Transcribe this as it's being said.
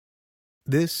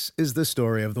This is the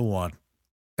story of the one.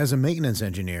 As a maintenance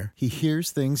engineer, he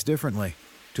hears things differently.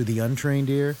 To the untrained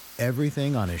ear,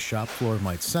 everything on his shop floor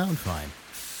might sound fine,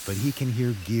 but he can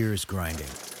hear gears grinding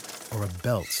or a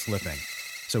belt slipping.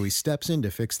 So he steps in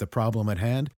to fix the problem at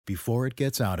hand before it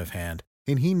gets out of hand.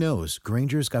 And he knows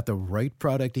Grainger's got the right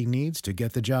product he needs to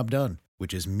get the job done,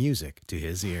 which is music to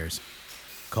his ears.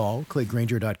 Call, click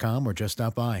Grainger.com, or just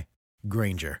stop by.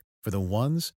 Grainger, for the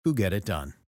ones who get it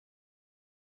done.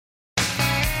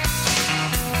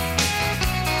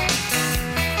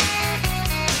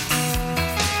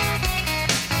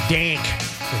 Dank.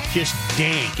 It's just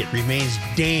dank. It remains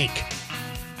dank.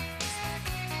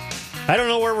 I don't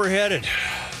know where we're headed.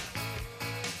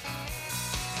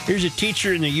 Here's a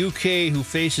teacher in the UK who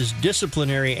faces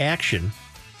disciplinary action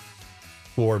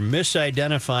for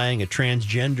misidentifying a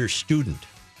transgender student.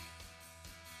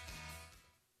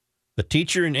 A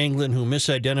teacher in England who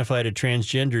misidentified a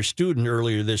transgender student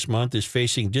earlier this month is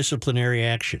facing disciplinary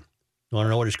action. You want to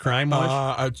know what his crime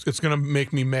was? It's going to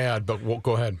make me mad, but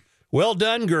go ahead. Well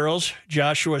done, girls,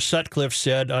 Joshua Sutcliffe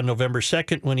said on November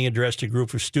 2nd when he addressed a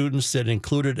group of students that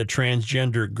included a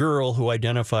transgender girl who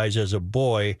identifies as a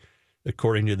boy,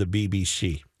 according to the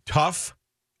BBC. Tough?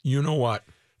 You know what?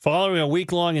 Following a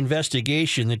week-long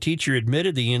investigation, the teacher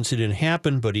admitted the incident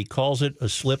happened, but he calls it a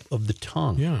slip of the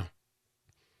tongue. Yeah.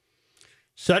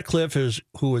 Sutcliffe,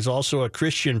 who is also a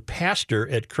Christian pastor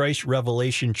at Christ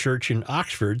Revelation Church in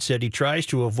Oxford, said he tries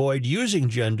to avoid using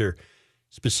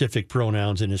gender-specific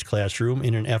pronouns in his classroom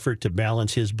in an effort to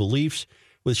balance his beliefs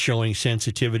with showing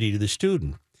sensitivity to the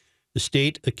student. The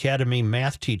State Academy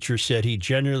math teacher said he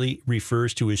generally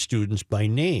refers to his students by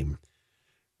name.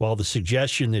 While the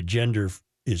suggestion that gender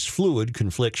is fluid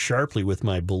conflicts sharply with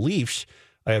my beliefs,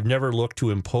 I have never looked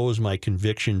to impose my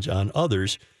convictions on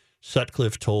others,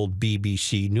 Sutcliffe told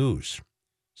BBC News.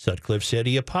 Sutcliffe said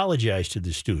he apologized to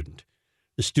the student.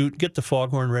 The student, get the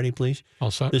foghorn ready, please.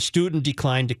 All set. The student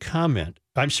declined to comment.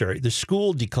 The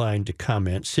school declined to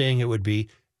comment, saying it would be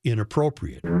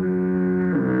inappropriate.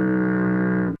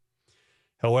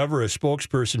 However, a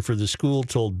spokesperson for the school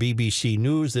told BBC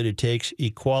News that it takes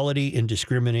equality and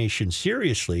discrimination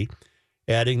seriously,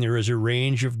 adding there is a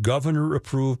range of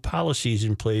governor-approved policies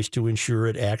in place to ensure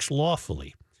it acts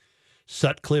lawfully.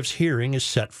 Sutcliffe's hearing is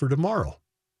set for tomorrow,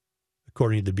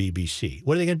 according to the BBC.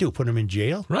 What are they going to do, put him in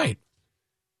jail? Right.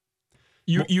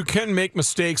 You can make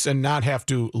mistakes and not have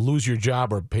to lose your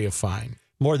job or pay a fine.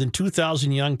 More than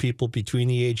 2,000 young people between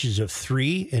the ages of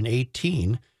 3 and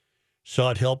 18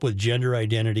 sought help with gender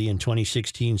identity in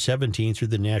 2016-17 through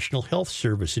the National Health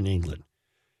Service in England.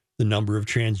 The number of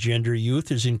transgender youth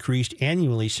has increased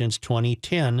annually since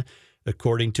 2010,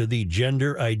 according to the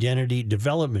Gender Identity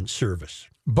Development Service.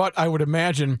 But I would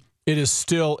imagine it is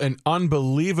still an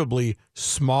unbelievably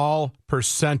small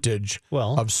percentage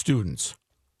of students.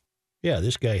 Yeah,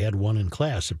 this guy had one in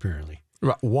class, apparently.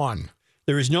 One.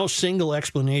 There is no single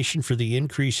explanation for the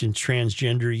increase in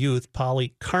transgender youth.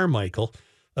 Polly Carmichael,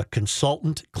 a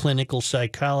consultant clinical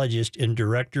psychologist and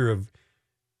director of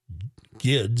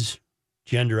GIDS,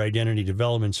 Gender Identity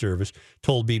Development Service,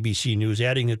 told BBC News,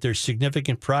 adding that there's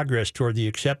significant progress toward the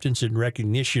acceptance and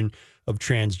recognition of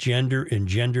transgender and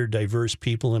gender diverse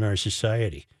people in our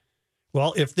society.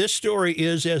 Well, if this story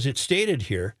is as it's stated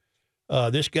here,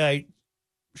 this guy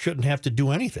shouldn't have to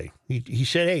do anything. He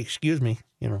said, hey, excuse me,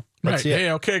 that's it.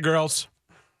 Hey, okay, girls.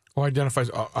 Oh, identifies.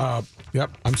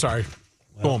 Yep, I'm sorry.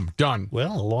 Well, boom, done.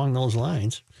 Well, along those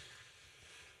lines,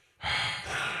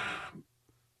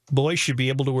 boys should be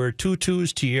able to wear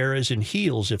tutus, tiaras, and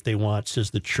heels if they want, says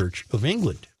the Church of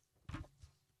England.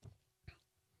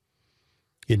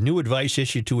 In new advice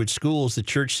issued to its schools, the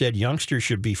church said youngsters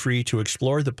should be free to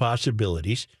explore the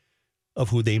possibilities of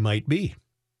who they might be.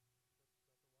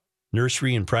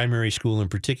 Nursery and primary school in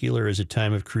particular is a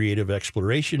time of creative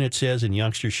exploration, it says, and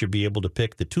youngsters should be able to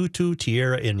pick the tutu,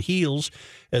 tiara, and heels,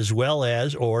 as well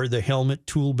as, or the helmet,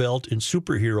 tool belt, and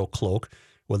superhero cloak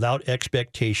without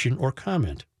expectation or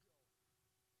comment.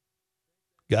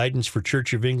 Guidance for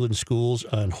Church of England schools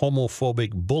on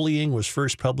homophobic bullying was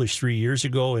first published 3 years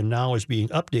ago and now is being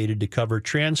updated to cover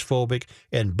transphobic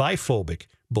and biphobic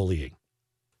bullying.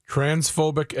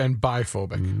 Transphobic and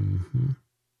biphobic. Mm-hmm.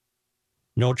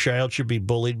 No child should be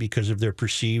bullied because of their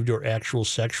perceived or actual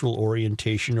sexual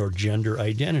orientation or gender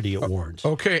identity, it warns.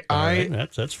 Okay,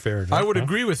 that's fair enough. I would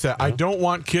agree with that. Yeah. I don't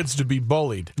want kids to be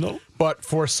bullied. No. But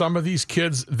for some of these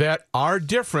kids that are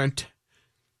different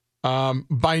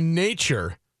by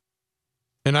nature,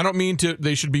 And I don't mean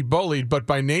they should be bullied, but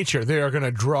by nature, they are going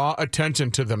to draw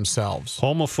attention to themselves.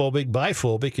 Homophobic,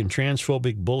 biphobic, and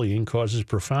transphobic bullying causes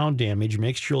profound damage,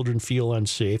 makes children feel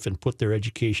unsafe, and put their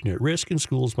education at risk, and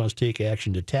schools must take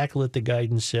action to tackle it, the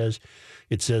guidance says.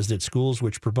 It says that schools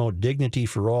which promote dignity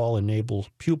for all enable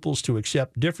pupils to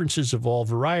accept differences of all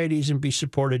varieties and be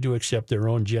supported to accept their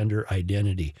own gender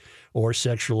identity or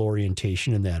sexual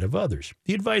orientation and that of others.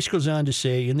 The advice goes on to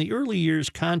say, in the early years,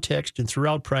 context, and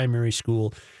throughout primary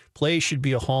school, play should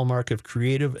be a hallmark of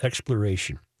creative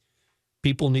exploration.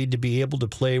 People need to be able to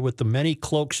play with the many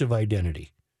cloaks of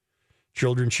identity.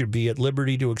 Children should be at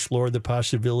liberty to explore the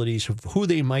possibilities of who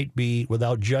they might be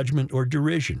without judgment or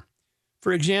derision.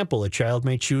 For example, a child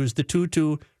may choose the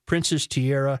tutu, princess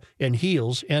tiara, and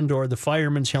heels, and or the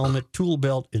fireman's helmet, tool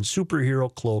belt, and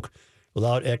superhero cloak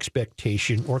without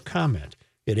expectation or comment.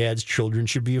 It adds children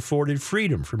should be afforded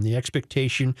freedom from the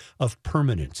expectation of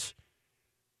permanence.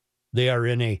 They are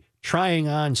in a trying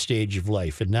on stage of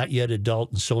life and not yet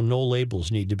adult, and so no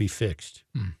labels need to be fixed.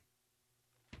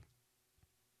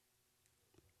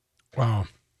 Wow.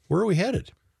 Where are we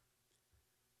headed?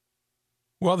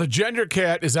 Well, the gender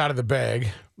cat is out of the bag.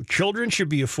 Children should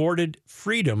be afforded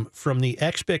freedom from the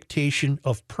expectation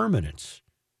of permanence.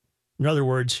 In other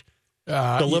words,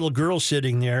 the little girl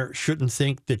sitting there shouldn't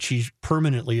think that she's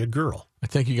permanently a girl. I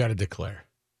think you got to declare.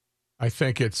 I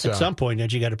think it's at some point,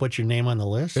 don't you got to put your name on the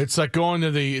list? It's like going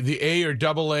to the A or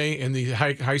double A in the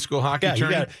high school hockey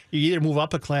tournament. You either move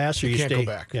up a class or you can't stay.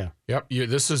 Go back. Yeah. Yep.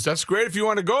 That's great if you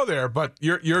want to go there, but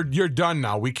you're done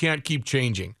now. We can't keep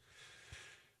changing.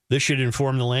 This should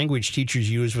inform the language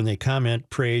teachers use when they comment,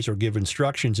 praise, or give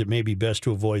instructions. It may be best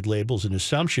to avoid labels and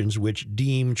assumptions which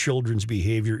deem children's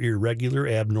behavior irregular,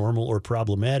 abnormal, or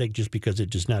problematic just because it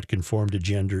does not conform to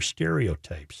gender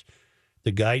stereotypes.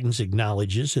 The guidance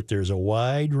acknowledges that there's a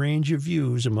wide range of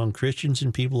views among Christians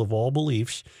and people of all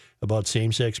beliefs about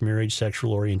same-sex marriage,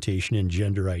 sexual orientation, and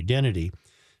gender identity.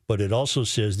 But it also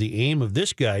says the aim of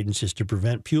this guidance is to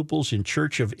prevent pupils in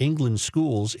Church of England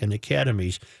schools and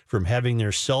academies from having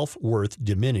their self-worth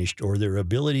diminished or their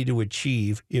ability to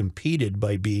achieve impeded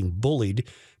by being bullied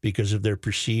because of their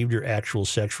perceived or actual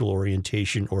sexual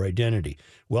orientation or identity.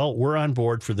 Well, we're on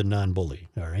board for the non-bully,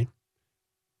 all right?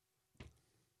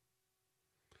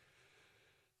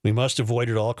 We must avoid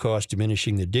at all costs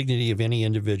diminishing the dignity of any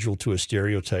individual to a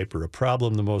stereotype or a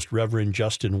problem. The Most Reverend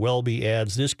Justin Welby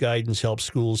adds, this guidance helps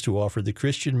schools to offer the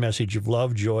Christian message of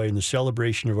love, joy, and the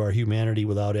celebration of our humanity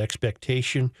without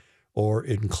expectation or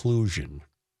inclusion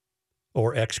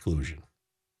or exclusion.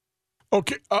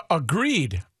 Okay,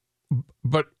 agreed.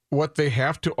 But what they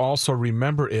have to also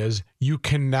remember is you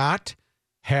cannot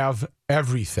have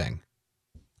everything.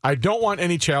 I don't want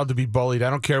any child to be bullied. I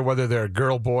don't care whether they're a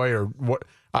girl, boy, or what.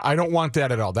 I don't want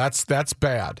that at all. That's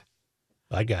bad.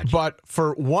 I got you. But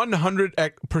for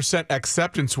 100%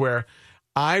 acceptance where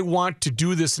I want to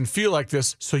do this and feel like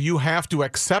this, so you have to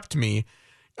accept me,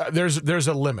 there's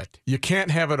a limit. You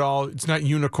can't have it all. It's not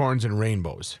unicorns and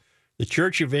rainbows. The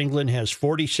Church of England has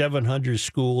 4,700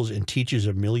 schools and teaches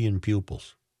 1 million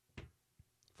pupils.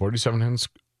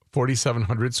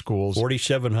 4,700 schools.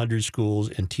 4,700 schools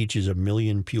and teaches 1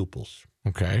 million pupils.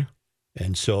 Okay.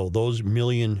 And so those 1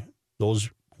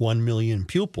 million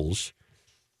pupils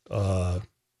are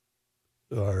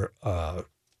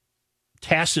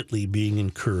tacitly being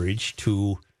encouraged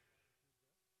to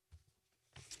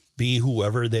be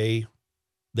whoever they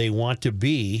want to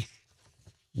be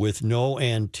with no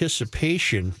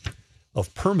anticipation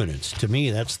of permanence. To me,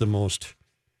 that's the most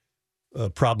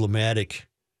problematic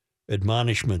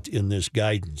admonishment in this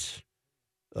guidance.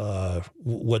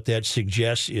 What that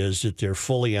suggests is that they're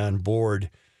fully on board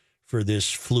for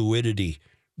this fluidity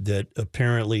that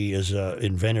apparently is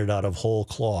invented out of whole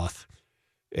cloth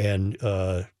and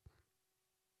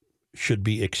should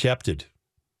be accepted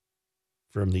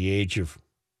from the age of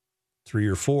 3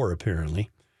 or 4, apparently.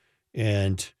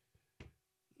 And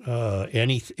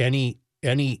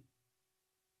any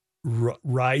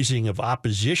rising of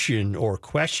opposition or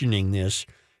questioning this,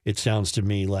 it sounds to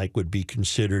me like would be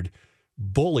considered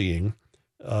bullying.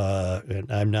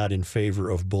 And I'm not in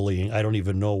favor of bullying. I don't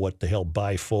even know what the hell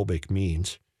biphobic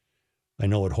means. I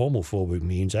know what homophobic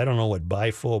means. I don't know what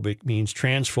biphobic means.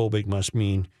 Transphobic must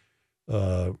mean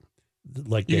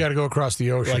like you got to go across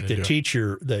the ocean. Like the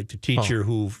teacher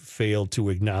who failed to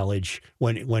acknowledge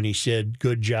when he said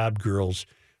 "good job, girls,"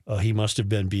 he must have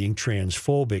been being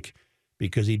transphobic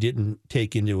because he didn't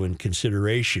take into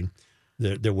consideration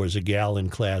there was a gal in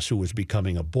class who was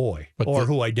becoming a boy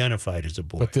who identified as a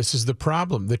boy. But this is the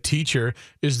problem. The teacher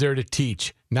is there to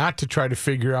teach, not to try to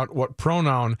figure out what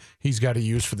pronoun he's got to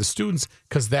use for the students,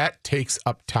 because that takes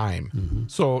up time. Mm-hmm.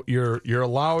 So you're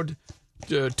allowed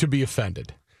to be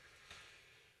offended.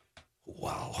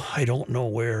 Wow, I don't know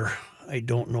where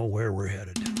we're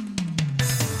headed.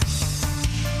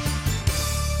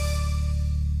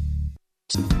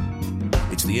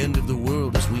 It's the end of the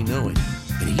world as we know it,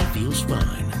 and he feels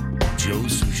fine. Joe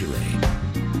Soucheray.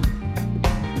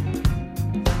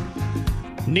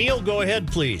 Neil, go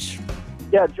ahead, please.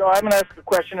 Yeah, Joe, I'm going to ask a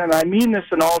question, and I mean this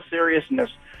in all seriousness.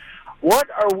 What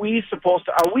are we supposed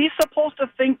to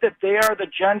think that they are the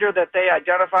gender that they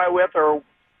identify with or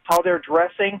how they're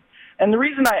dressing? And the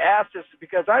reason I asked this is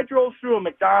because I drove through a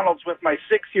McDonald's with my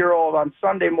 6-year-old on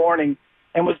Sunday morning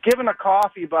and was given a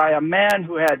coffee by a man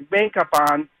who had makeup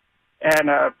on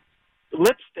and a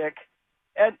lipstick,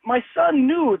 and my son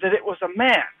knew that it was a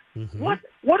man. Mm-hmm.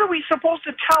 What are we supposed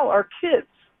to tell our kids?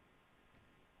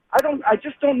 I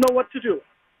just don't know what to do.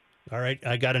 All right,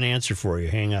 I got an answer for you.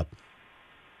 Hang up.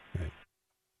 All right.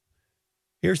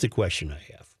 Here's the question I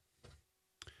have.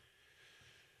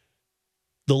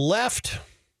 The left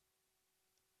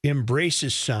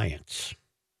embraces science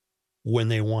when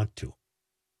they want to.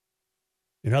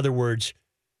 In other words,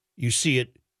 you see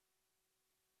it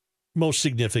most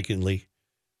significantly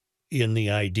in the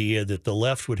idea that the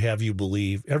left would have you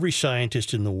believe every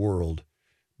scientist in the world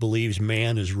believes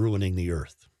man is ruining the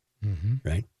earth,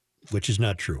 right? Which is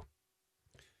not true.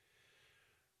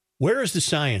 Where is the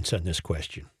science on this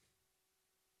question?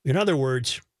 In other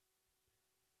words,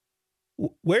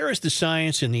 where is the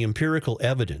science and the empirical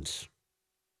evidence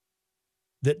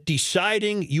that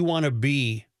deciding you want to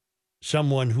be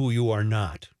someone who you are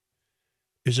not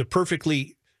is a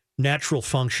perfectly natural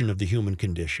function of the human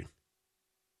condition?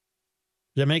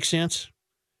 Does that make sense?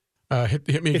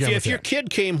 Hit me again. If your kid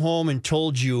came home and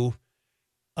told you,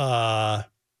 I'm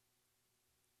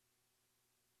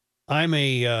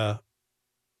a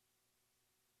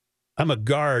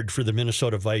guard for the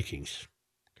Minnesota Vikings,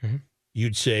 okay,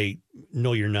 you'd say,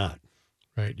 no, you're not.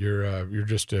 Right. You're a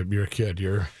kid.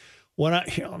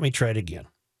 Let me try it again.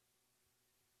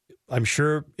 I'm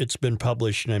sure it's been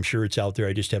published and I'm sure it's out there.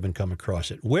 I just haven't come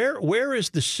across it. Where is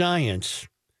the science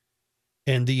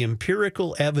and the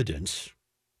empirical evidence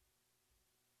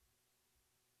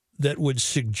that would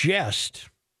suggest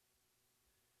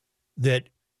that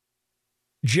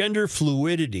gender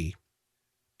fluidity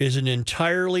is an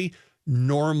entirely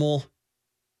normal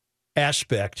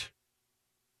aspect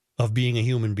of being a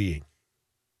human being?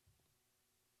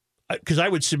 Because I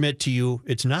would submit to you,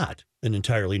 it's not an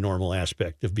entirely normal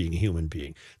aspect of being a human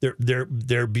being.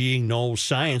 There being no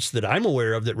science that I'm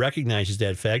aware of that recognizes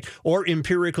that fact, or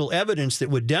empirical evidence that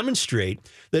would demonstrate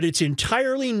that it's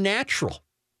entirely natural.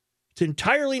 It's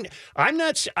entirely.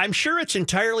 I'm sure it's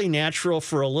entirely natural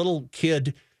for a little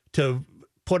kid to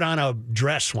put on a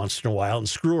dress once in a while and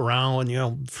screw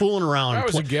around, fooling around. I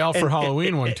was a gal for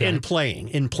Halloween one time. And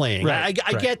playing. Right,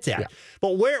 I get that. Yeah.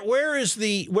 But where is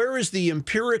the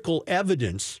empirical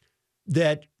evidence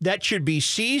that should be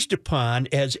seized upon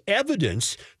as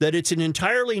evidence that it's an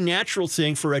entirely natural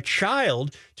thing for a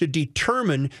child to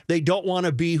determine they don't want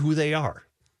to be who they are?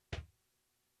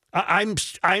 I'm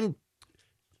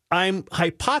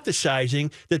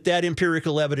hypothesizing that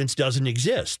empirical evidence doesn't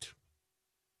exist.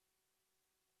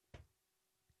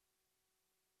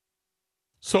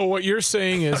 So what you're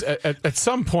saying is, at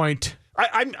some point,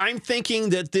 I'm thinking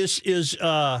that this is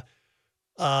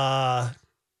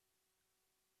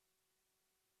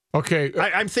okay.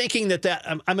 I'm thinking that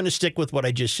I'm going to stick with what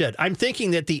I just said. I'm thinking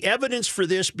that the evidence for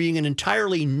this being an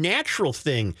entirely natural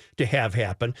thing to have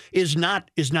happen is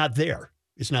not there.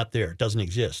 It's not there. It doesn't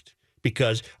exist,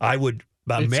 because I would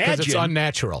imagine it's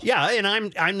unnatural. Yeah,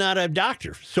 and I'm not a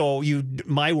doctor, so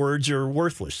my words are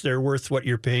worthless. They're worth what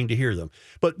you're paying to hear them.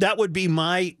 But that would be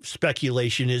my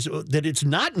speculation, is that it's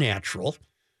not natural.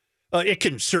 It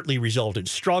can certainly result in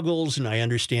struggles, and I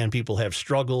understand people have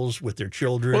struggles with their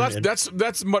children. Well,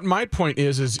 that's what my point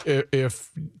is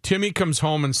if Timmy comes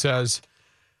home and says,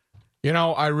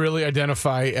 I really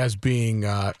identify as being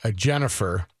a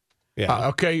Jennifer. Yeah.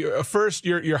 Okay. First,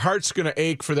 your heart's going to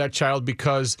ache for that child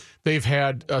because they've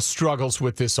had struggles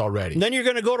with this already. And then you're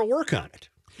going to go to work on it.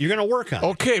 You're going to work on it.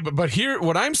 Okay, but here,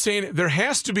 what I'm saying, there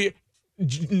has to be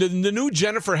the new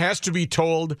Jennifer has to be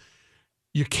told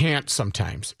you can't.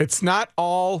 Sometimes it's not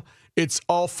all. It's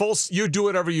all full. You do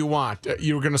whatever you want.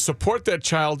 You're going to support that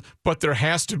child, but there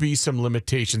has to be some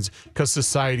limitations because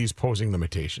society's posing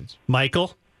limitations.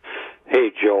 Michael.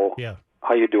 Hey, Joe. Yeah.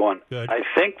 How you doing? Good.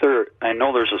 I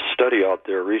know there's a study out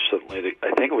there recently.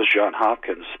 I think it was Johns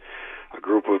Hopkins. A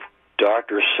group of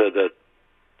doctors said that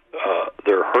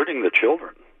they're hurting the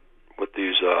children with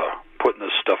these putting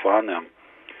this stuff on them,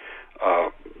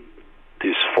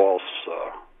 these false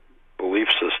belief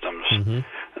systems,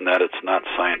 and that it's not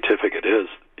scientific. It is.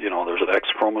 There's an X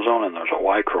chromosome and there's a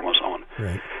Y chromosome,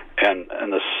 Right. and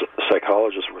the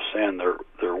psychologists were saying they're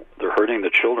hurting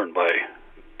the children by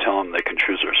telling them they can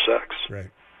choose their sex. Right.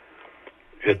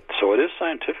 So it is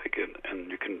scientific,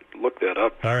 and you can look that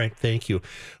up. All right. Thank you.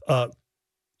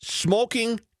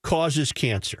 Smoking causes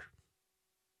cancer.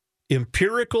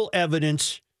 Empirical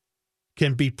evidence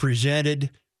can be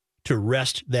presented to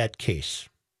rest that case.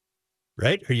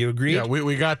 Right? Are you agreed? Yeah,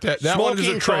 we got that. That one is a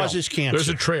Smoking trail. causes cancer. There's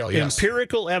a trail, yes.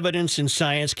 Empirical evidence in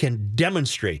science can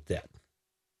demonstrate that.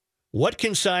 What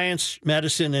can science,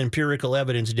 medicine, and empirical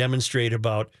evidence demonstrate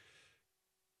about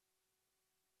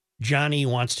Johnny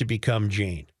wants to become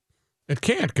Jane? It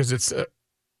can't because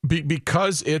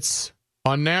it's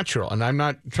unnatural. And I'm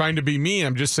not trying to be mean.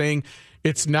 I'm just saying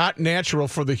it's not natural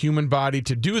for the human body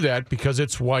to do that because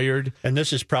it's wired. And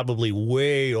this is probably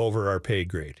way over our pay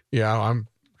grade. Yeah, I'm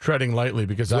treading lightly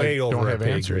because I don't have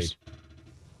answers.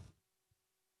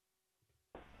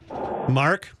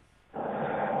 Mark?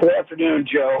 Good afternoon,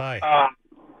 Joe. Hi.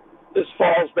 This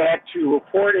falls back to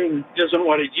reporting isn't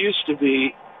what it used to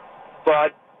be,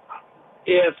 but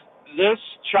if this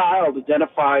child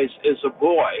identifies as a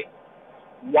boy,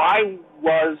 why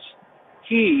was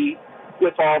he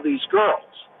with all these girls?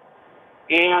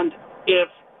 And if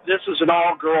this is an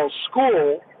all-girls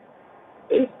school,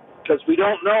 because we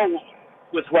don't know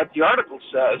with what the article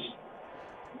says,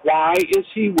 why is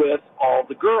he with all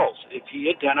the girls if he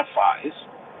identifies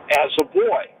as a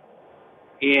boy?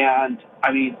 And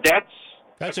I mean,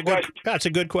 that's a good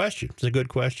question. It's a good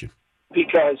question.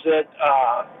 Because it,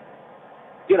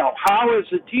 how as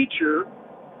a teacher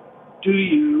do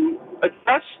you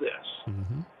address this?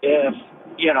 If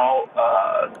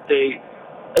they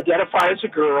identify as a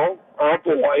girl or a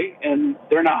boy and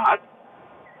they're not,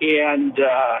 and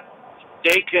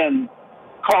they can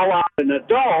call out an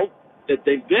adult that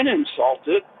they've been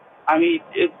insulted, I mean,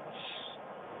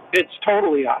 it's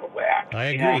totally out of whack. I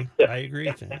agree. I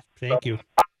agree. Thank you.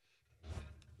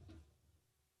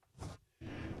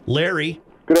 Larry.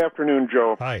 Good afternoon,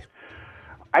 Joe. Hi.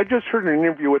 I just heard an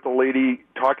interview with a lady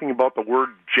talking about the word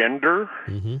gender.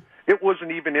 It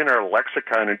wasn't even in our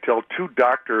lexicon until two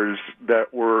doctors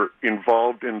that were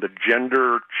involved in the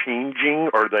gender changing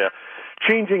or the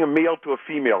changing a male to a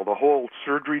female, the whole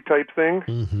surgery type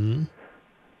thing.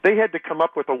 They had to come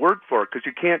up with a word for it because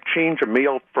you can't change a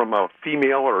male from a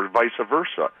female or vice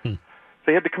versa.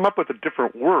 They had to come up with a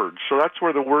different word. So that's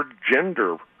where the word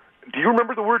gender. Do you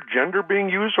remember the word gender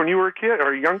being used when you were a kid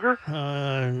or younger?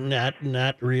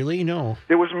 Not really, no.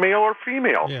 It was male or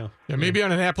female. Yeah. Maybe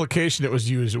on an application it was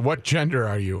used. What gender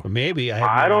are you? Maybe.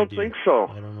 I don't think so.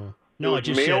 I don't know. No, it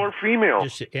was male or female.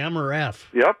 Just M or F.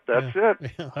 Yep, that's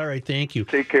it. All right, thank you.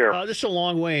 Take care. This is a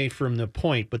long way from the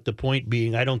point, but the point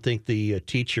being, I don't think the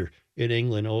teacher in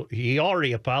England, he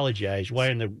already apologized. Why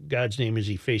in the God's name is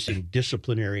he facing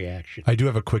disciplinary action? I do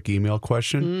have a quick email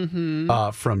question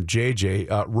from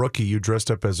JJ. Rookie, you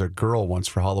dressed up as a girl once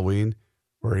for Halloween.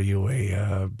 Were you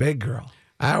a big girl?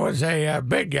 I was a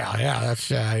big gal. Yeah,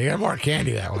 that's you get more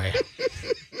candy that way.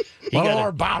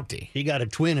 More bounty. He got a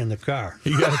twin in the car.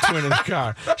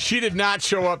 She did not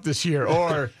show up this year,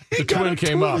 or the twin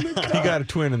came up. He got a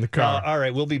twin in the car. All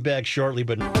right, we'll be back shortly,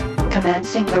 but...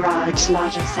 Commencing Garage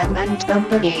Logic segment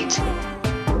number 8.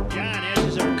 John, as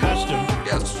is our custom.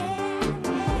 Yes.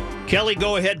 Kelly,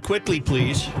 go ahead quickly,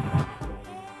 please.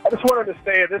 I just wanted to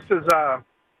say this is,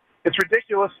 it's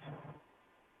ridiculous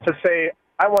to say,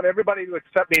 I want everybody to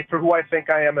accept me for who I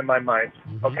think I am in my mind.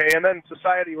 Okay, and then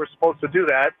society, we're supposed to do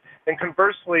that. And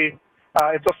conversely,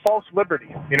 it's a false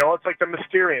liberty. It's like the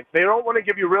Mysterians. They don't want to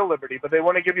give you real liberty, but they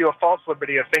want to give you a false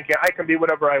liberty of thinking I can be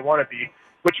whatever I want to be,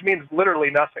 which means literally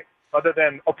nothing other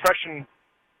than oppression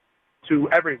to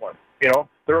everyone.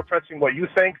 They're oppressing what you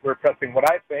think. We're oppressing what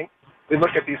I think. We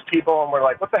look at these people and we're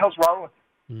like, what the hell's wrong with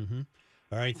them?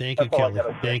 All right, thank you, Kelly.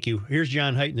 Thank you. Here's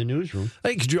John Height in the newsroom.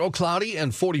 Thanks, Joe. Cloudy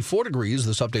and 44 degrees.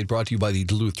 This update brought to you by the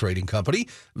Duluth Trading Company.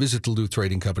 Visit Duluth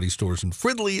Trading Company stores in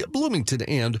Fridley, Bloomington,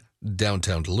 and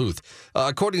downtown Duluth.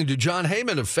 According to John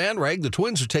Heyman of FanRag, the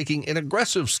Twins are taking an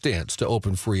aggressive stance to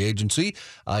open free agency.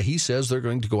 He says they're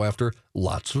going to go after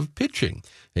lots of pitching.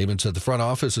 Heyman said the front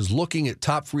office is looking at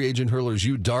top free agent hurlers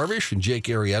Yu Darvish and Jake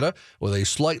Arrieta with a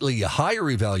slightly higher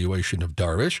evaluation of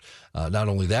Darvish. Not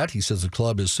only that, he says the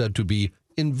club is said to be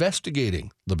investigating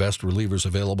the best relievers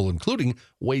available, including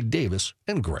Wade Davis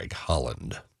and Greg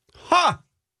Holland. Ha!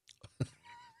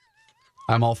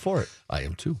 I'm all for it. I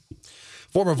am too.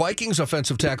 Former Vikings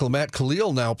offensive tackle Matt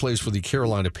Khalil now plays for the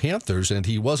Carolina Panthers, and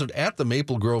he wasn't at the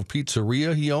Maple Grove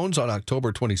Pizzeria he owns on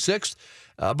October 26th,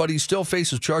 but he still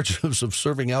faces charges of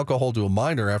serving alcohol to a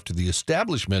minor after the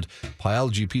establishment,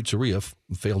 Pyology Pizzeria,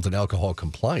 failed an alcohol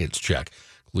compliance check.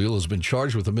 Khalil has been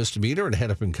charged with a misdemeanor in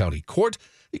Hennepin County Court.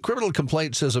 The criminal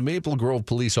complaint says a Maple Grove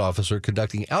police officer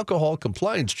conducting alcohol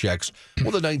compliance checks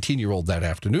with a 19-year-old that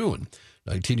afternoon.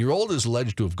 19-year-old is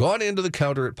alleged to have gone into the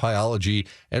counter at Pyology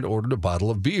and ordered a bottle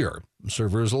of beer. The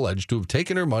server is alleged to have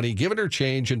taken her money, given her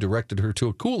change, and directed her to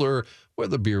a cooler where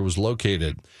the beer was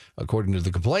located. According to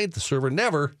the complaint, the server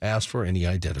never asked for any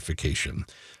identification.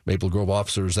 Maple Grove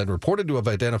officers then reported to have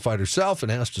identified herself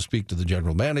and asked to speak to the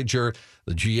general manager.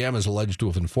 The GM is alleged to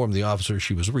have informed the officer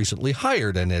she was recently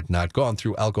hired and had not gone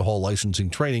through alcohol licensing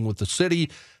training with the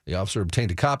city. The officer obtained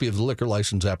a copy of the liquor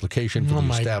license application for the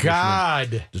establishment.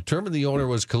 God. Determined the owner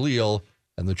was Khalil,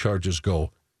 and the charges go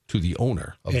to the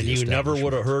owner of the And you never establishment.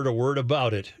 would have heard a word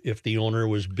about it if the owner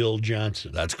was Bill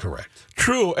Johnson. That's correct.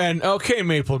 True. And okay,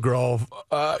 Maple Grove.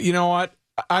 You know what?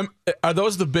 Are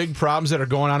those the big problems that are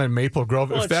going on in Maple Grove?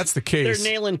 Well, if that's the case,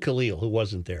 they're nailing Khalil, who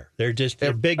wasn't there. They're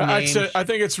big names. I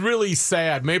think it's really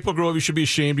sad. Maple Grove, you should be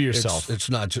ashamed of yourself. It's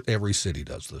not every city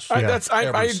does this. But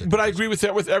I agree with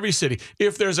that with every city.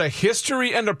 If there's a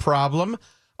history and a problem,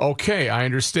 okay, I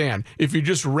understand. If you're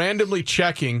just randomly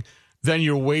checking, then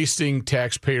you're wasting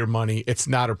taxpayer money. It's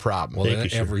not a problem. Well, then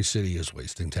every city is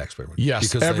wasting taxpayer money. Yes,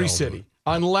 because every city.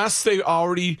 Unless they've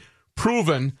already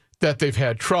proven that they've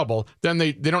had trouble, then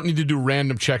they don't need to do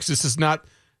random checks. This is not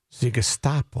the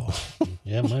Gestapo.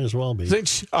 Yeah, might as well be.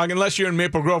 Unless you're in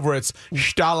Maple Grove where it's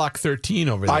Stalag 13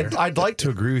 over there. I'd like to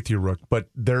agree with you, Rook, but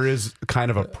there is kind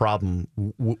of a problem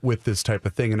with this type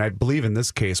of thing. And I believe in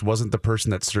this case, wasn't the person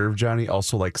that served Johnny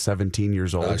also like 17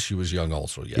 years old? She was young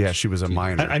also, yes. Yeah, she was a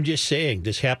minor. I'm just saying,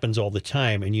 this happens all the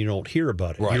time, and you don't hear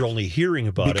about it. Right. You're only hearing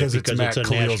about because it because it's it's a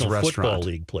Matt Khalil's National restaurant. Football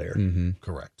League player. Mm-hmm.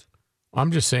 Correct.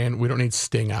 I'm just saying we don't need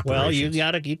sting operations.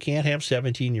 Well, you can't have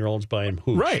 17-year-olds buying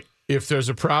hoops. Right. If there's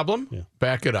a problem,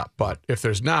 back it up. But if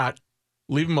there's not,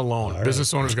 leave them alone. All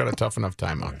Business owners got a tough enough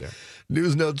time out there.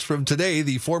 News notes from today.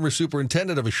 The former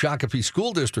superintendent of a Shakopee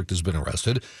school district has been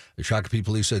arrested. The Shakopee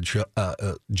police said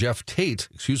Jeff Tate,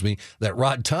 that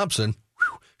Rod Thompson,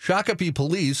 Shakopee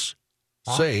police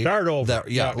say start over.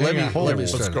 That, let me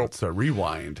start. Let's go.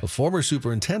 Rewind. The former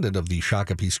superintendent of the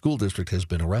Shakopee school district has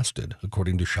been arrested,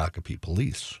 according to Shakopee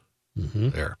police.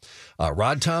 There.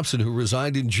 Rod Thompson, who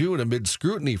resigned in June amid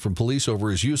scrutiny from police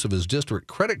over his use of his district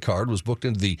credit card, was booked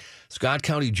into the Scott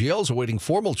County jails awaiting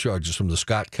formal charges from the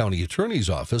Scott County Attorney's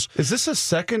Office. Is this a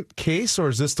second case, or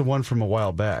is this the one from a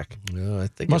while back? I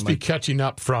think Must be catching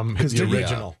up from the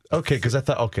original. Okay, because I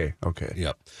thought, okay.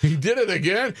 Yep. He did it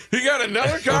again? He got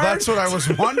another card? Well, that's what I was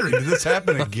wondering. Did this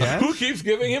happen again? Who keeps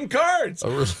giving him cards? A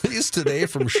release today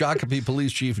from Shakopee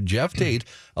Police Chief Jeff Tate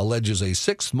alleges a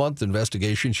 6-month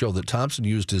investigation showed that Thompson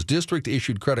used his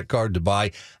district-issued credit card to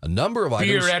buy a number of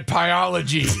items Beer at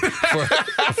Pyology.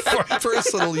 for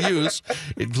personal use,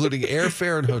 including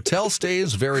airfare and hotel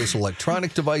stays, various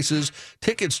electronic devices,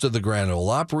 tickets to the Grand Ole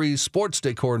Opry, sports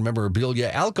decor and memorabilia,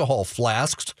 alcohol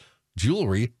flasks,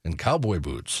 jewelry, and cowboy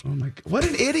boots. Oh my God. What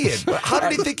an idiot. How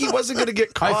did he think he wasn't going to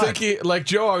get caught? I think he, like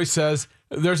Joe always says,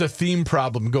 there's a theme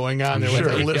problem going on there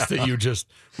with the list that you just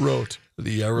wrote.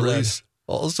 The release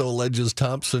also alleges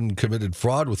Thompson committed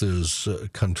fraud with his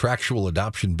contractual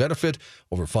adoption benefit.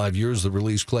 Over 5 years, the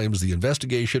release claims the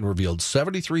investigation revealed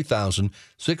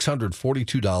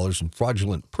 $73,642 in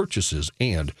fraudulent purchases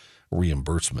and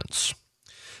reimbursements.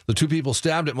 The two people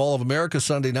stabbed at Mall of America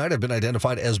Sunday night have been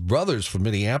identified as brothers from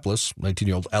Minneapolis.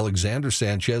 19-year-old Alexander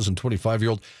Sanchez and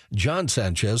 25-year-old John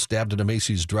Sanchez stabbed in a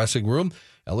Macy's dressing room.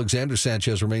 Alexander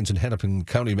Sanchez remains in Hennepin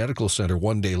County Medical Center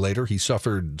 1 day later. He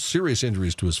suffered serious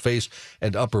injuries to his face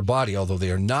and upper body, although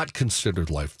they are not considered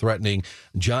life-threatening.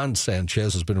 John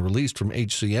Sanchez has been released from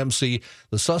HCMC.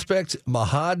 The suspect,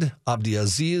 Mahad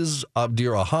Abdiaziz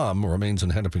Abdiraham, remains in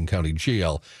Hennepin County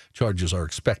Jail. Charges are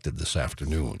expected this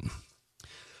afternoon.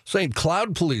 St.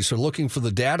 Cloud police are looking for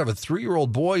the dad of a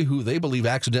 3-year-old boy who they believe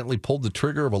accidentally pulled the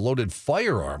trigger of a loaded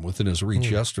firearm within his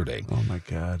reach yesterday. Oh, my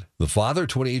God. The father,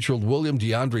 28-year-old William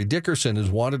DeAndre Dickerson,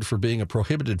 is wanted for being a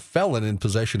prohibited felon in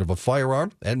possession of a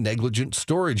firearm and negligent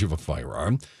storage of a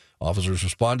firearm. Officers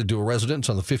responded to a residence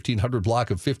on the 1500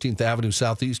 block of 15th Avenue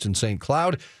Southeast in St.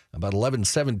 Cloud about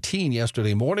 11:17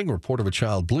 yesterday morning. Report of a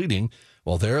child bleeding.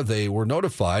 While there, they were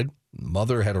notified.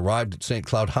 Mother had arrived at St.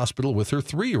 Cloud Hospital with her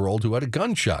 3-year-old who had a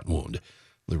gunshot wound.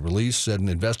 The release said an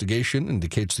investigation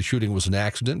indicates the shooting was an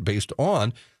accident based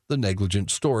on the negligent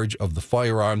storage of the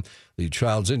firearm. The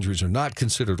child's injuries are not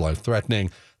considered life-threatening.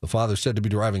 The father said to be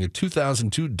driving a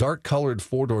 2002 dark-colored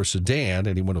four-door sedan.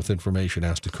 Anyone with information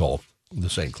has to call the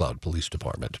St. Cloud Police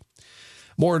Department.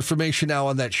 More information now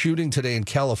on that shooting today in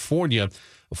California.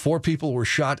 4 people were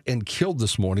shot and killed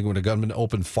this morning when a gunman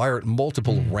opened fire at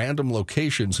multiple random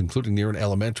locations, including near an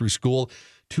elementary school.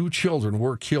 2 children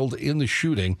were killed in the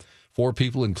shooting. 4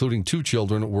 people, including 2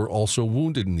 children, were also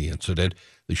wounded in the incident.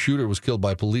 The shooter was killed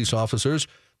by police officers.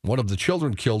 One of the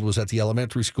children killed was at the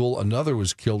elementary school. Another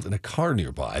was killed in a car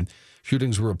nearby.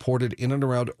 Shootings were reported in and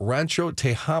around Rancho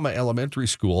Tehama Elementary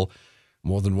School.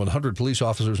 More than 100 police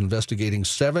officers investigating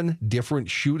 7 different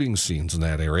shooting scenes in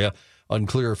that area.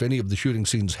 Unclear if any of the shooting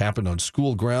scenes happened on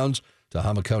school grounds.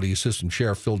 Tehama County Assistant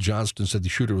Sheriff Phil Johnston said the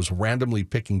shooter was randomly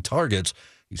picking targets.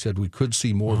 He said we could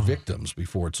see more victims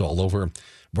before it's all over.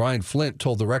 Brian Flint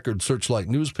told the Record Searchlight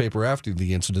newspaper after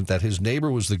the incident that his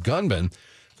neighbor was the gunman.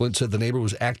 Flint said the neighbor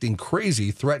was acting crazy,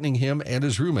 threatening him and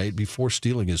his roommate before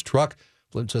stealing his truck.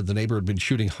 Flint said the neighbor had been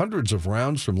shooting hundreds of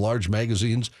rounds from large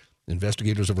magazines.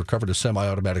 Investigators have recovered a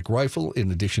semi-automatic rifle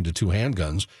in addition to 2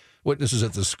 handguns. Witnesses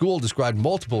at the school described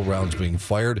multiple rounds being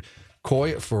fired.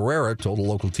 Coy Ferreira told a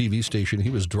local TV station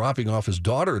he was dropping off his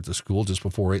daughter at the school just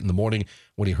before 8 in the morning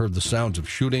when he heard the sounds of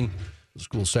shooting. The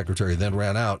school secretary then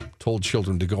ran out, told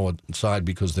children to go inside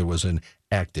because there was an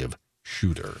active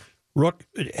shooter. Rook,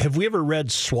 have we ever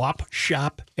read swap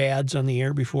shop ads on the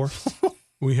air before?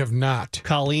 We have not.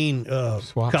 Colleen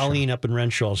up in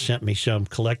Renshaw sent me some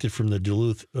collected from the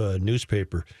Duluth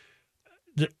newspaper.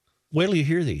 Wait till you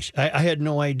hear these. I had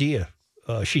no idea.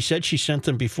 She said she sent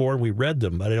them before and we read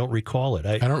them, but I don't recall it.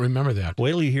 I don't remember that.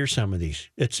 Wait till you hear some of these.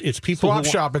 It's people swap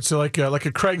shop. It's like a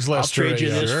Craigslist. I'll trade you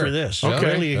this for this. Okay.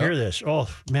 Wait till you hear this. Oh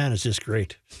man, is this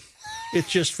great? It's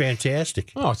just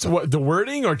fantastic. Oh, so what, the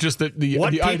wording or just the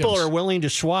what the people items? are willing to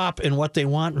swap and what they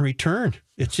want in return.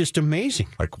 It's just amazing.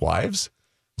 Like wives?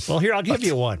 Well, here I'll give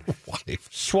you one. Wife.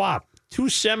 Swap 2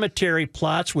 cemetery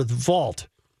plots with vault.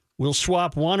 We'll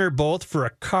swap one or both for a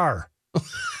car.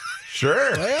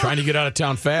 Sure. Well, Trying to get out of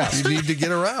town fast. you need to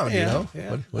get around, you know. Yeah.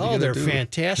 What are you gonna They're do?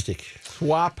 fantastic.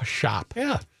 Swap shop.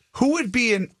 Yeah. Who would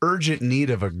be in urgent need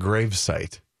of a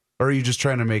gravesite? Or are you just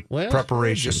trying to make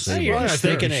preparations? You're Well, just I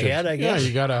think thinking you should- ahead, I guess. Yeah,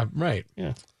 you gotta right.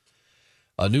 Yeah.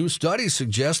 A new study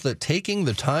suggests that taking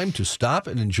the time to stop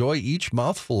and enjoy each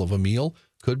mouthful of a meal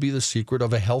could be the secret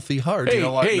of a healthy heart. Hey, You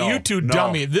know what? hey, No, you two no,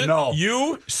 dummy. no.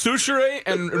 You, Souchere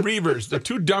and Reavers, the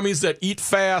 2 dummies that eat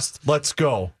fast. Let's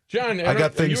go. John, I got are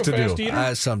things you a to fast do.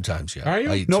 Eater? Sometimes, yeah. Are you?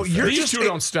 I eat No, too you're fast. These just two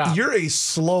don't stop. You're a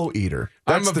slow eater.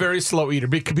 I'm That's a very slow eater.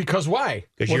 Because why?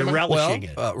 Because What you're am I- relishing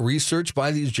it. Research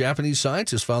by these Japanese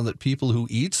scientists found that people who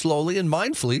eat slowly and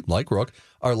mindfully, like Rook,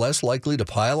 are less likely to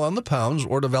pile on the pounds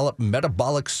or develop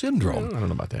metabolic syndrome. I don't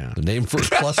know about that. The name for a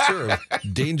cluster of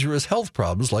dangerous health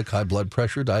problems like high blood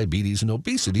pressure, diabetes, and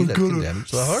obesity that can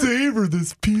damage the heart. savor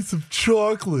this piece of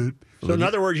chocolate. So in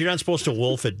other words, you're not supposed to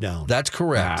wolf it down. That's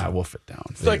correct. Wolf it down.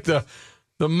 It's like the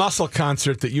muscle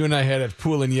concert that you and I had at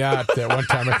Pool and Yacht that one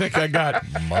time. I think I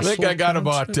got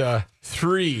about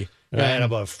 3. I had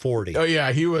about 40. Oh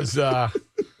yeah, he was.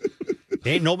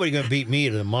 Ain't nobody going to beat me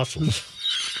to the muscles.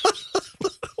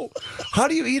 How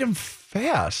do you eat them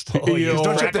fast? Oh, you Don't you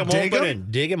crack have to them dig open 'em?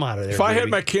 and dig them out of there. If I had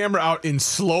baby. my camera out in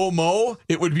slow mo,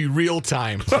 it would be real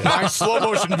time. My slow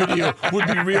motion video would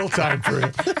be real time for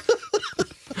him.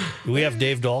 Do we have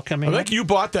Dave Dahl coming I up? think you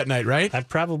bought that night, right? I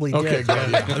probably Okay, did.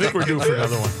 good. Yeah. I think we're due for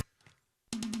another one.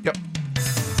 Yep.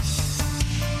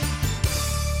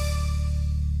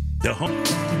 The home.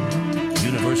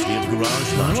 University of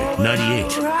Garage Logic,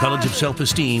 98. College of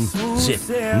Self-Esteem, zip,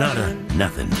 nada,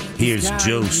 nothing. Here's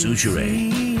Joe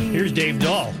Souchere. Here's Dave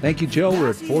Dahl. Thank you, Joe. We're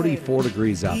at 44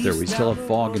 degrees out there. We still have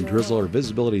fog and drizzle. Our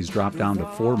visibility's dropped down to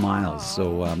 4 miles.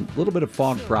 So a little bit of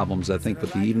fog problems, I think,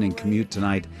 with the evening commute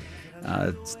tonight.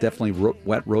 It's definitely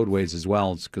wet roadways as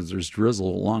well. It's because there's drizzle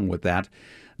along with that.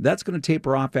 That's going to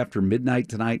taper off after midnight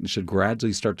tonight and should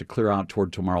gradually start to clear out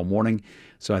toward tomorrow morning.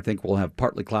 So I think we'll have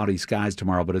partly cloudy skies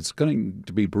tomorrow, but it's going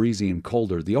to be breezy and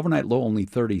colder. The overnight low only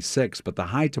 36, but the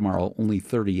high tomorrow only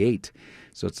 38.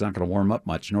 So it's not going to warm up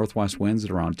much. Northwest winds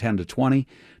at around 10 to 20.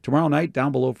 Tomorrow night,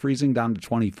 down below freezing, down to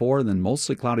 24. And then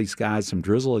mostly cloudy skies, some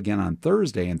drizzle again on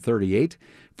Thursday and 38.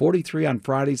 43 on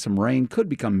Friday, some rain could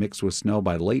become mixed with snow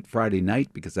by late Friday night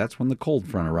because that's when the cold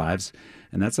front arrives.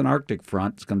 And that's an Arctic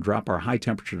front. It's going to drop our high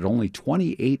temperature to only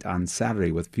 28 on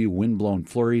Saturday with a few wind-blown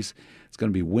flurries. It's going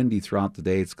to be windy throughout the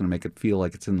day. It's going to make it feel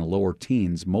like it's in the lower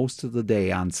teens most of the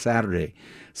day on Saturday.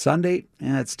 Sunday,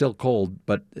 it's still cold,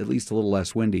 but at least a little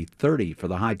less windy. 30 for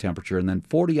the high temperature, and then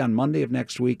 40 on Monday of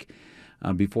next week.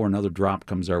 before another drop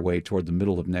comes our way toward the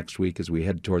middle of next week as we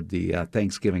head toward the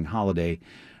Thanksgiving holiday.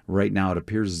 Right now, it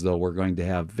appears as though we're going to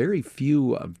have very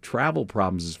few travel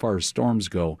problems as far as storms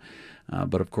go.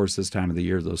 But, of course, this time of the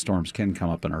year, those storms can come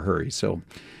up in a hurry. So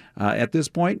at this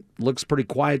point, looks pretty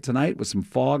quiet tonight with some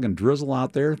fog and drizzle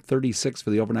out there. 36 for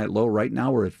the overnight low. Right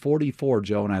now, we're at 44,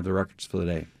 Joe, and I have the records for the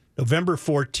day. November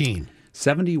 14.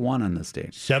 71 on this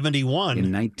date. 71.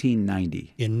 In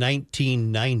 1990. In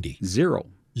 1990. Zero.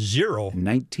 In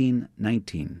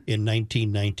 1919. In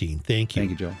 1919. Thank you.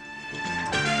 Thank you, Joe.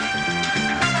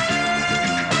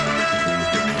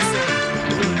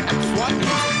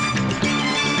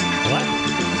 What?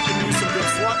 Use some good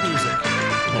swap music.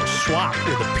 Oh, swap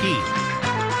with a P.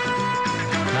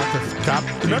 Not the top.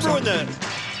 Remember when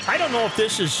I don't know if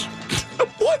this is...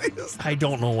 What is... I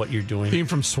don't know what you're doing. Theme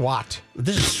from SWAT.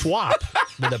 This is swap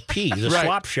with a P, the Right.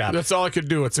 swap shop. That's all I could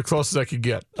do. It's the closest I could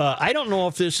get. I don't know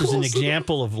if this is an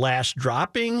example of last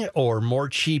dropping or more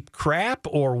cheap crap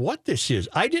or what this is.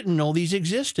 I didn't know these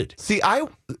existed. See,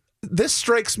 this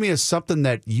strikes me as something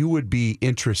that you would be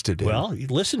interested in. Well, you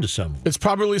listen to some. It's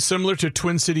probably similar to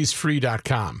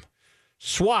TwinCitiesFree.com.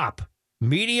 Swap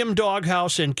medium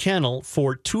doghouse and kennel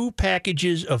for 2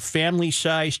 packages of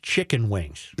family-sized chicken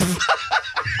wings.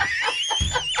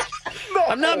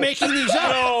 I'm not making these up.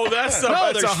 No, that's a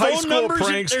there's high phone school numbers.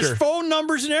 prankster. There's phone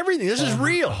numbers and everything. This is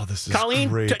real. Oh, this is Colleen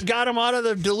great. got them out of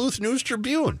the Duluth News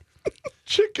Tribune.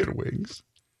 Chicken wings.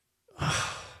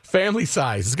 Family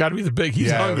size. It's got to be the big.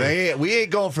 He's hungry. We ain't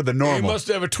going for the He normal. must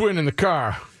have a twin in the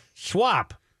car.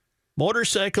 Swap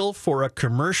motorcycle for a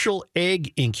commercial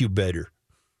egg incubator.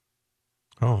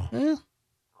 Oh.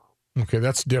 Okay,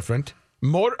 that's different.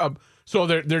 So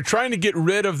they're trying to get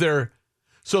rid of their...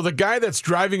 So the guy that's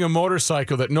driving a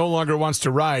motorcycle that no longer wants to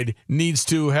ride needs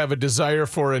to have a desire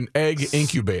for an egg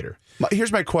incubator.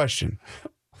 Here's my question.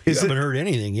 I haven't heard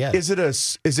anything yet. Is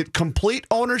it complete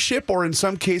ownership, or in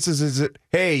some cases is it,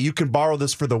 hey, you can borrow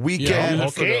this for the weekend? Yeah,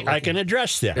 okay, I can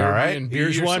address that. All right.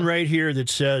 Here's one right here that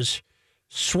says,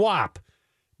 swap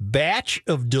batch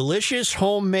of delicious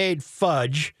homemade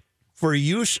fudge for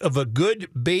use of a good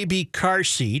baby car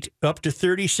seat up to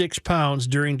 36 pounds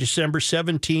during December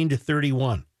 17 to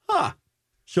 31. Huh.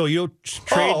 So you'll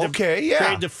trade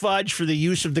trade the fudge for the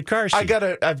use of the car seat.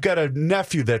 I've got a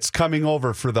nephew that's coming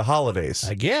over for the holidays.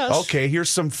 I guess. Okay, here's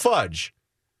some fudge.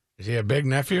 Is he a big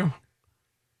nephew?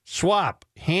 Swap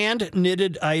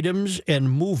hand-knitted items and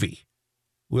movie.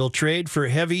 We'll trade for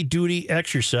heavy-duty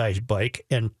exercise bike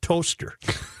and toaster.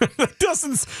 That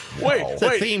doesn't... Wait. It's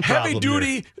a theme problem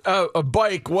Heavy-duty a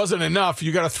bike wasn't enough.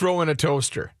 You got to throw in a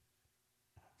toaster.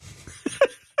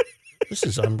 This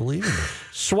is unbelievable.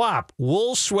 Swap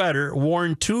wool sweater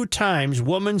worn 2 times,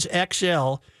 woman's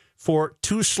XL, for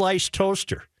 2-slice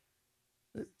toaster.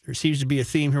 There seems to be a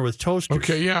theme here with toasters.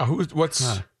 Okay, yeah.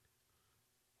 What's...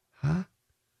 Huh?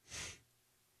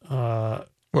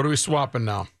 What are we swapping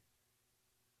now?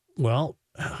 Well,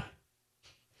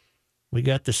 we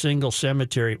got the single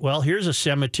cemetery. Well, here's a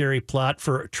cemetery plot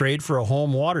for trade for a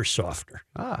home water softener.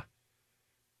 That's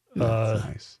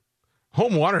nice.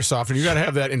 Home water softener. You got to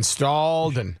have that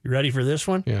installed. And you ready for this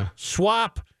one? Yeah.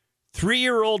 Swap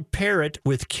 3-year-old parrot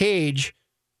with cage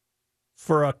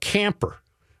for a camper.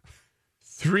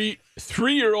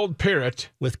 3-year-old parrot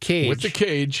with cage. With the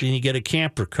cage. And you get a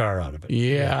camper car out of it.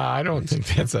 Yeah, I don't think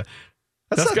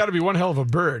that's got to be one hell of a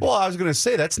bird. Well, I was going to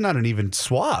say, that's not an even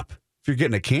swap if you're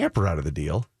getting a camper out of the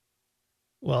deal.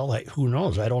 Well, who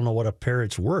knows? I don't know what a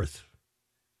parrot's worth.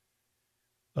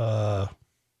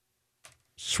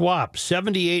 Swap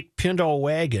 78 Pinto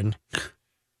wagon,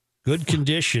 good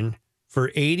condition, for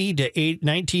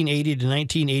 1980 to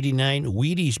 1989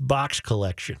 Wheaties box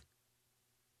collection.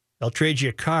 They'll trade you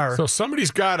a car. So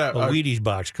somebody's got a Wheaties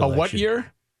box collection. A what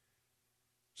year?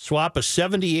 Swap a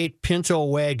 78 Pinto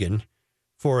wagon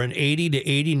for an 80 to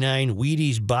 89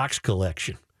 Wheaties box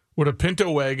collection. Would a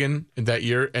Pinto wagon in that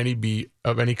year be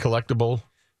of any collectible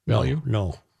value?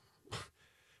 No.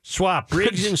 Swap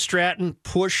Briggs and Stratton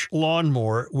push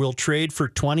lawnmower will trade for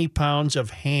 20 pounds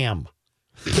of ham.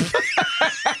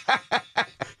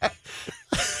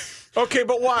 Okay,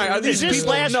 but why? Are Is this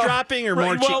last dropping or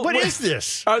more cheap? What is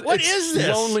this? What is this?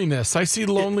 Loneliness. I see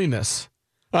loneliness.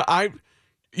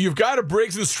 You've got a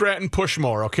Briggs and Stratton push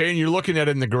mower, okay, and you're looking at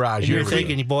it in the garage. And you're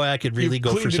thinking, boy, I could really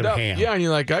go for some ham. Yeah, and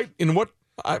you're like,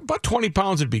 about 20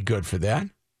 pounds would be good for that.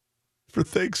 For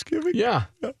Thanksgiving? Yeah.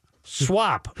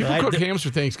 Swap. People cook hams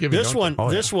for Thanksgiving. This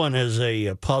one is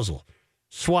a puzzle.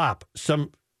 Swap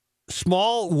some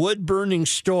small wood burning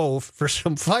stove for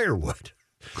some firewood.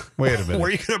 Wait a minute. Where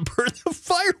are you going to burn the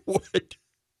firewood?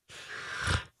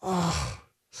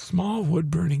 Small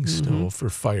wood burning stove for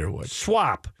firewood.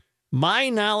 Swap My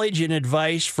knowledge and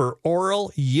advice for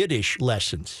oral Yiddish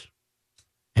lessons.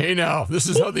 Hey, now, this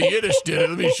is how the Yiddish did it.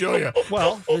 Let me show you.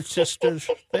 Well, it's just a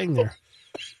thing there.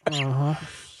 Uh-huh.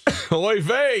 Oy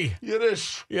vey.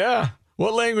 Yiddish. Yeah.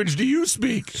 What language do you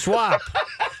speak? Swap.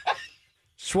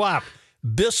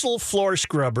 Bissell floor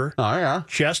scrubber. Oh, yeah.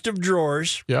 Chest of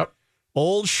drawers. Yep.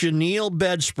 Old chenille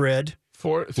bedspread.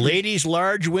 Ladies'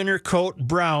 large winter coat,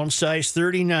 brown, size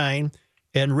 39.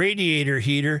 And radiator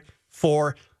heater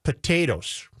for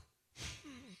potatoes.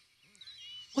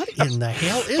 What in the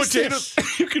hell is potatoes?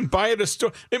 This? You can buy at a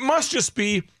store. It must just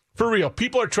be, for real,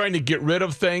 people are trying to get rid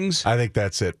of things. I think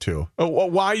that's it, too.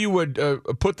 Why you would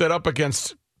put that up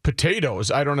against potatoes,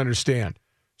 I don't understand.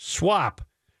 Swap.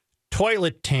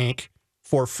 Toilet tank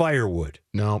for firewood.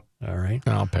 No. All right.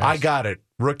 I'll pass. I got it.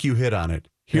 Rook, you hit on it.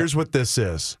 Here's what this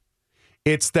is.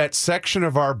 It's that section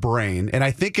of our brain, and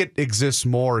I think it exists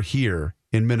more here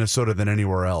in Minnesota than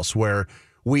anywhere else, where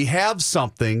we have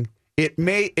something,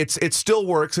 it still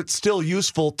works, it's still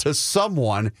useful to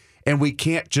someone, and we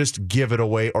can't just give it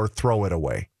away or throw it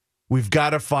away. We've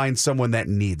got to find someone that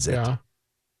needs it.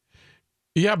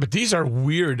 Yeah, but these are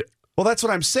weird. Well, that's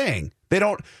what I'm saying.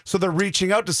 So they're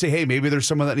reaching out to say, hey, maybe there's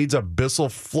someone that needs a Bissell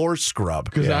floor scrub.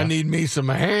 Because I need me some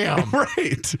ham.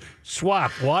 Right.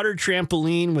 Swap. Water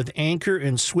trampoline with anchor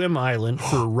and swim island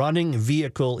for running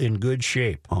vehicle in good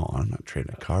shape. Oh, I'm not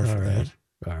trading a car for that.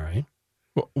 All right.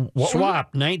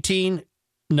 Swap.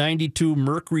 1992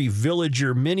 Mercury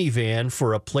Villager minivan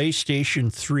for a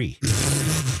PlayStation 3.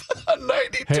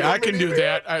 Hey, I can do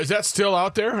that. Is that still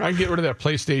out there? I can get rid of that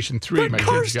PlayStation 3 That my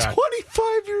car's kids got.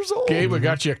 25 years old. Gabe, I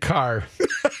got you a car.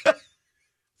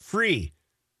 Free.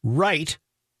 Right,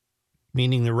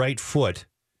 meaning the right foot.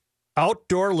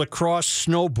 Outdoor lacrosse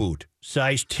snow boot,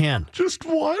 size 10. Just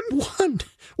one?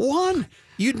 One.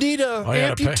 You'd need a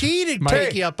amputee to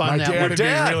take you up on that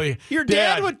one. Your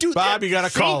dad would do that. Bob, you got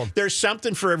to call him. There's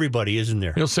something for everybody, isn't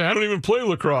there? He'll say, I don't even play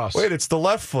lacrosse. Wait, it's the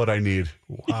left foot I need.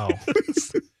 Wow.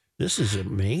 This is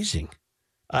amazing.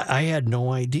 I had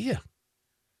no idea.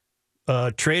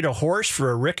 Trade a horse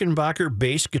for a Rickenbacker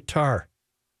bass guitar.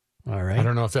 All right. I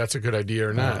don't know if that's a good idea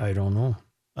or not. I don't know.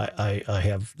 I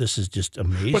have. This is just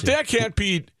amazing. But that can't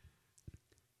be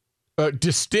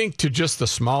distinct to just the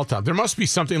small town. There must be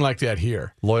something like that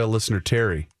here. Loyal listener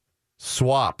Terry.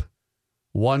 Swap.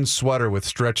 One sweater with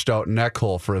stretched out neck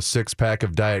hole for a 6-pack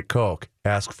of Diet Coke.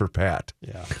 Ask for Pat.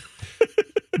 Yeah.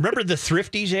 Remember the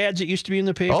Thrifties ads that used to be in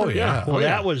the paper? Oh, yeah.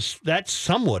 Well, that's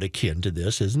somewhat akin to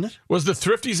this, isn't it? Was the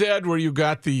Thrifties ad where you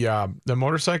got the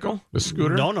motorcycle, the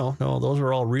scooter? No. Those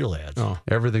were all real ads. Oh.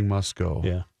 Everything must go.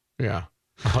 Yeah. Yeah.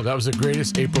 Oh, that was the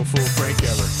greatest April Fool prank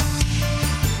ever.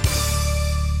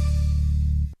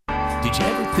 Did you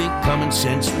ever think common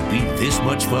sense would be this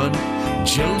much fun?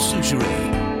 Joe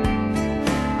Soucheray.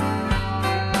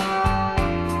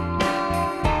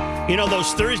 You know,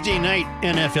 those Thursday night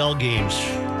NFL games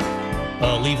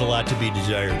leave a lot to be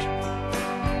desired.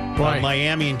 Why?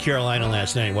 Miami and Carolina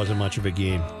last night wasn't much of a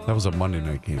game. That was a Monday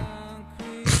night game.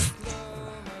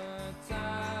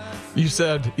 You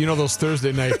said, those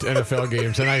Thursday night NFL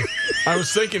games, and I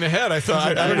was thinking ahead. I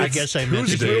thought, I guess I meant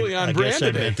who's really on brand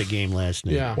today? I meant the game last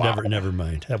night. Yeah. Never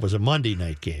mind. That was a Monday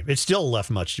night game. It still left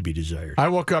much to be desired. I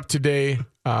woke up today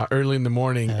early in the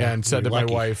morning and said to my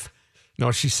lucky. wife,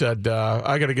 she said,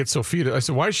 I got to get Sophia. I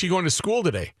said, why is she going to school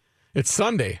today? It's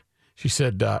Sunday. She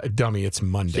said, dummy, it's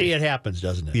Monday. See, it happens,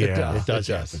 doesn't it? Yeah, it does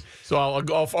happen. So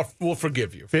we'll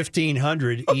forgive you.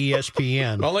 1500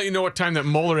 ESPN. I'll let you know what time that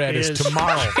Moeller ad is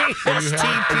tomorrow. When you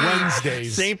have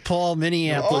Wednesdays. St. Paul,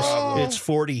 Minneapolis. It's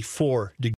 44 degrees.